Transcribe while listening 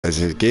as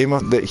a gamer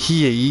that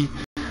he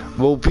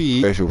will be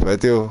a special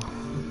video.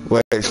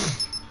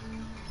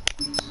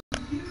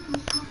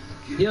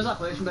 Here's a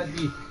question,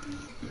 Davie.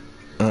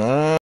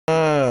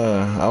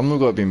 I'm not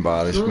gonna be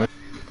embarrassed, mate.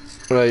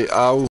 Right,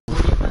 I'll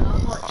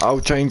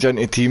change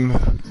into team.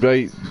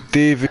 Right,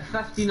 Davie.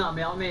 15 at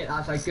male, mate.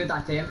 That's a good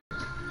attempt.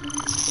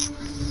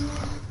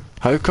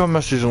 How come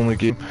this is only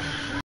game?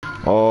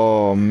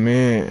 Oh,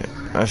 mate,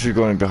 this is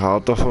going to be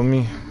harder for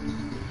me.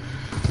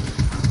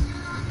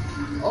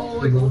 Oh,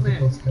 we go,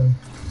 mate.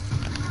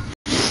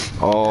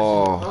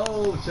 Oh.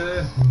 Oh,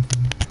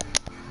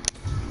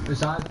 2. Is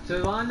that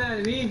 2-1 there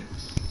to me?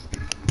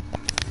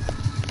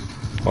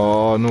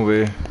 Oh, no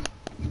way.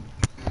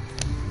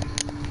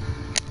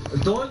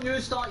 Don't you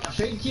start your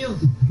shake here.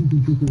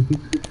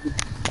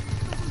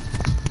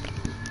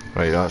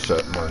 Right, that's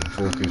it, man.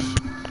 Focus.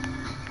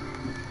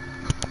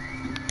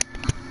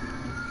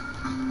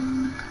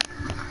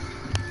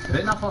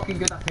 Isn't that fucking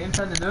good attempt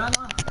in the new one,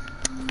 that?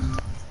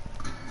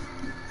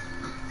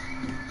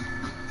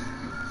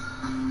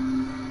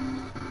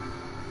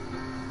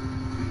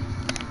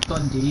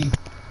 Dundee.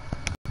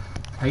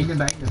 Hiding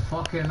behind the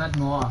fucking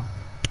mid-moor.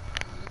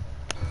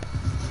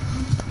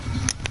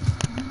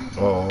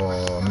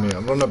 Oh, mate,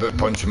 I'm running about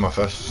punching my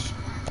fists.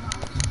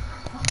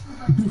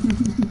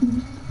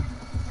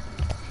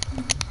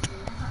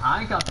 I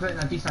think I've put in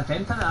a decent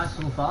attempt in that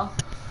so far.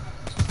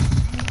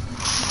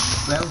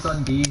 Well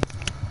done, D.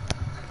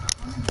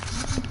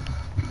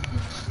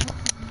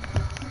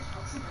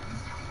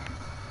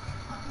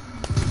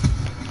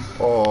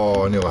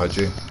 Oh, I nearly had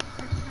you.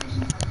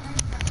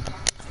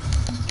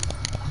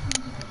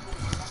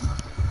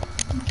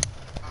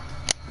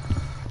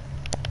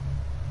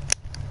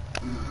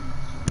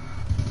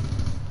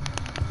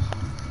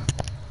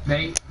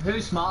 Right,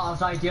 who's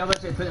smarter's idea was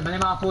to put the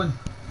minimap on?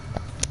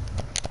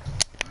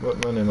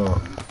 What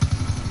minimap?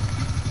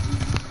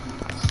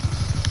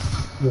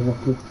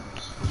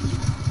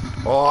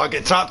 Oh, I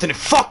get trapped in the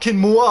fucking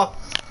motor!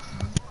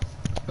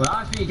 Well,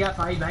 that's what you get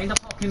for hiding behind the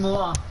fucking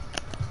motor.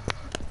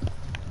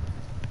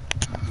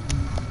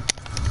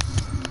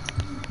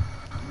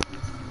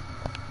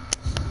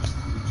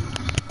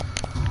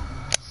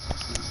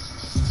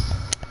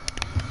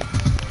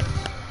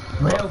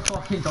 Well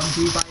fucking done,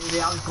 D, by the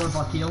way, I was going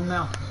for a kill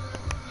there.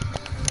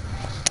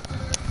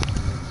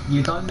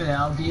 You done me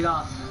there, D,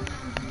 that.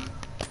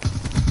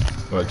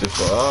 Right, just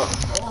like that.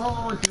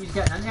 Oh, D's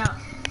getting in here.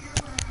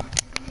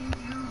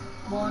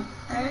 Come on,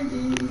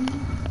 Eddie.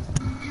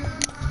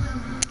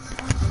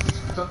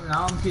 Took an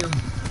arm to him.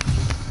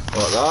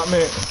 Like that,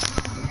 mate.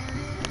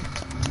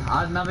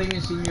 I've never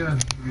even seen you,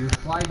 you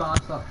fly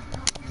bastard.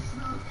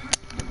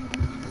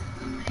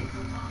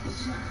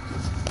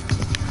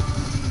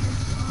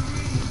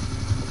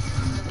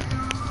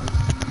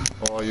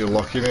 Oh, you're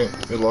lucky, mate.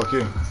 You're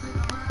lucky.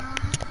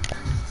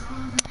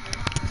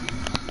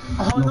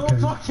 Oh, no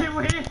fucking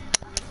way!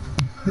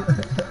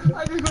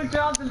 I just got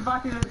jammed in the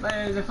back of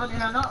the front of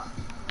the nut.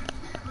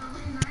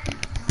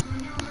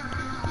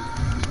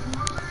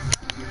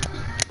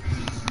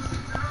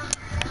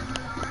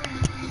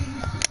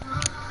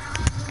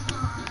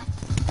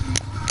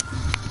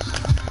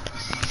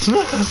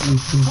 Fuck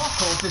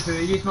off the two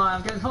of yous, man.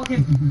 I'm getting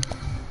fucking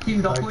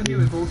teamed up on you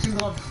with boxing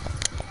gloves.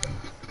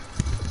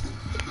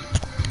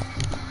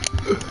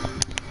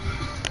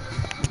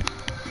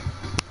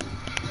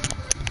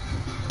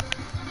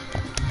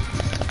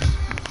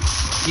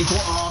 You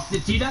got off the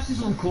T, that's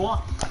his own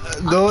core.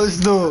 No,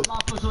 it's not.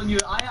 Markers on you,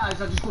 I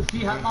just got 3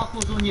 hit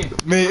markers on you.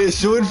 Mate, it's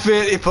showing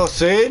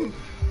 30%.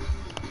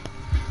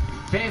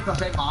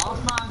 30% miles,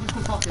 man, just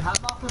got fucking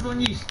hit markers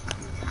on you.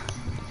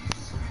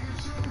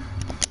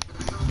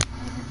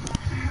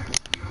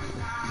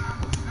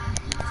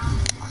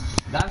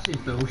 That's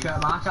just bullshit,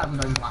 man. I can't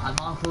go down to a hit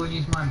marker on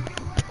you, man.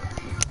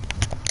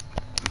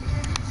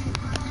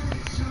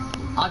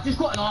 I've just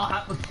got another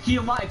hit with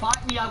Keiran wanted to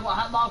back me, I've got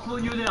a hit marker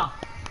on you there.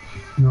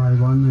 No, I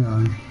won,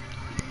 I.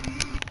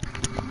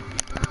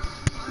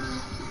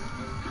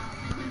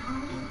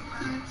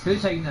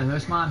 Who's hiding in the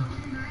house, man?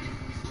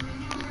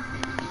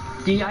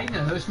 Do you hide in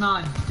the house,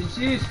 man? Did you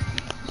see us?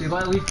 So you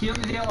gotta leave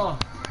Keiran there, or?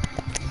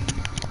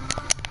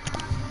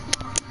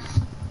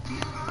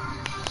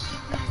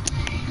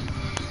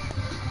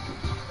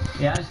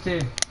 Yeah, it's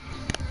too.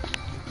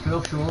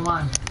 Full show,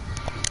 man.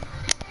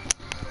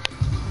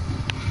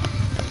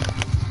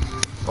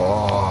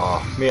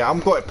 Oh, mate, I'm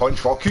going to punch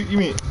fuck out you,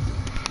 mate.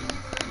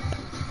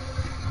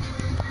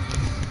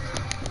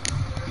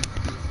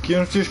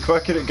 Keiran's just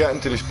quicker at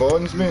getting to the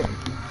spawns, mate.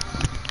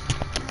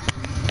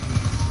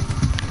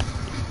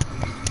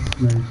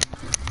 Right.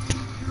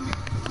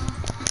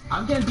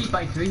 I'm getting beat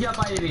by 2 here,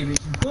 by the way, but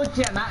good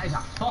to admit is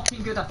a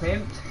fucking good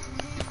attempt.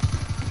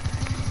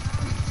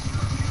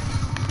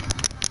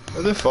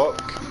 What the fuck?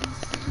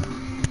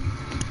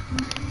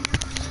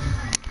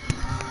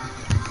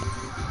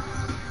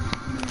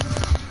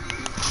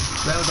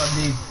 Well done,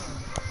 Dave.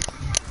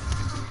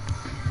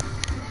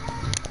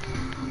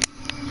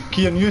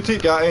 Keiran, you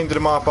take that end of the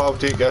map, I'll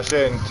take this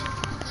end.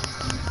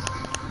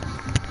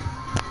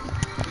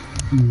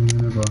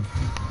 Never.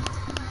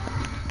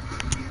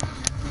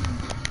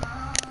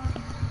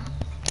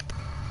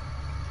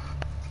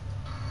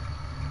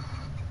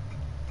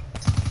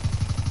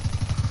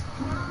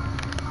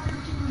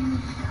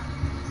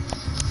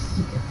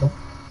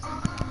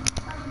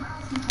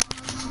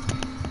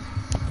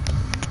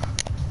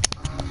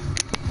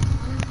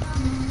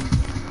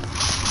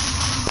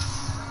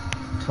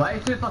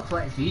 22 for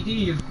 23, do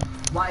you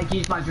want to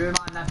gauge my drew,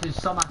 man? This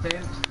is some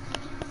attempt.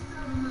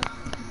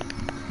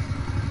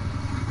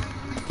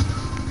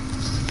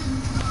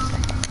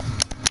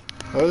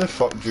 How the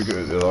fuck did you get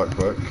out there that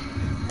quick?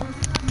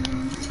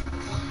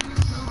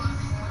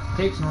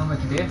 Takes an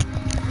moment today.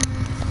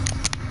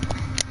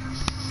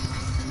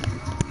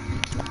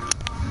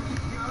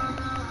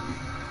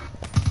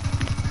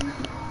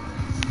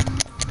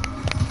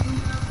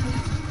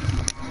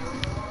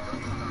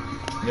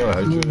 Yeah,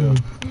 I had you there.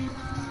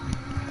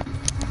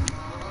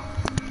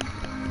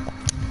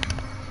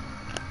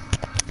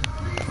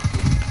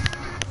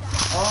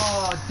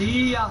 Oh,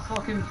 D, I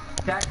fucking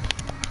dick.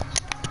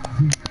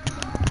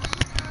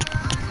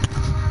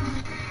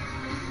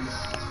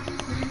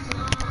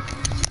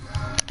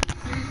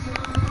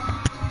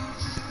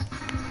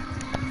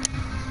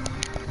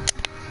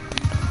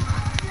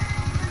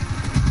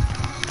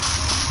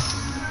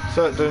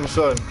 Sit down,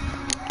 son.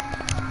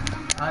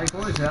 Aye,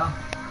 goes there.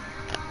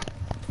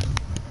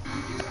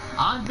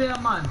 And there,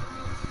 man.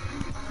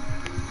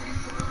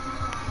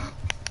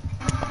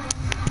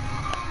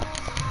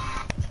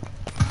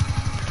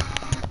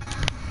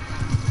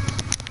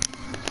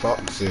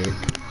 Fuck's sake.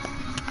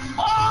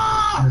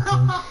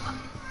 Oh!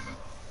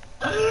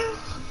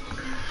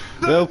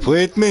 Well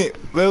played, mate.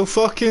 Well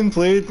fucking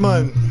played,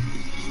 man.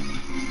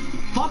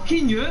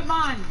 Fucking you,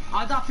 man.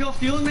 I had a pure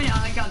feeling, mate.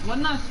 I think I'd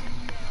win this.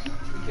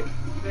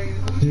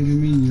 What do you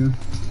mean, you?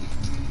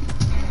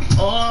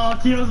 Oh,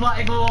 Keiran's let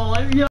it go all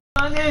out here,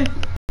 aren't he?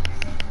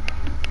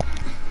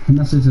 And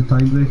this is a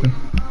tiebreaker.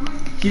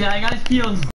 See, I think that's Keiran's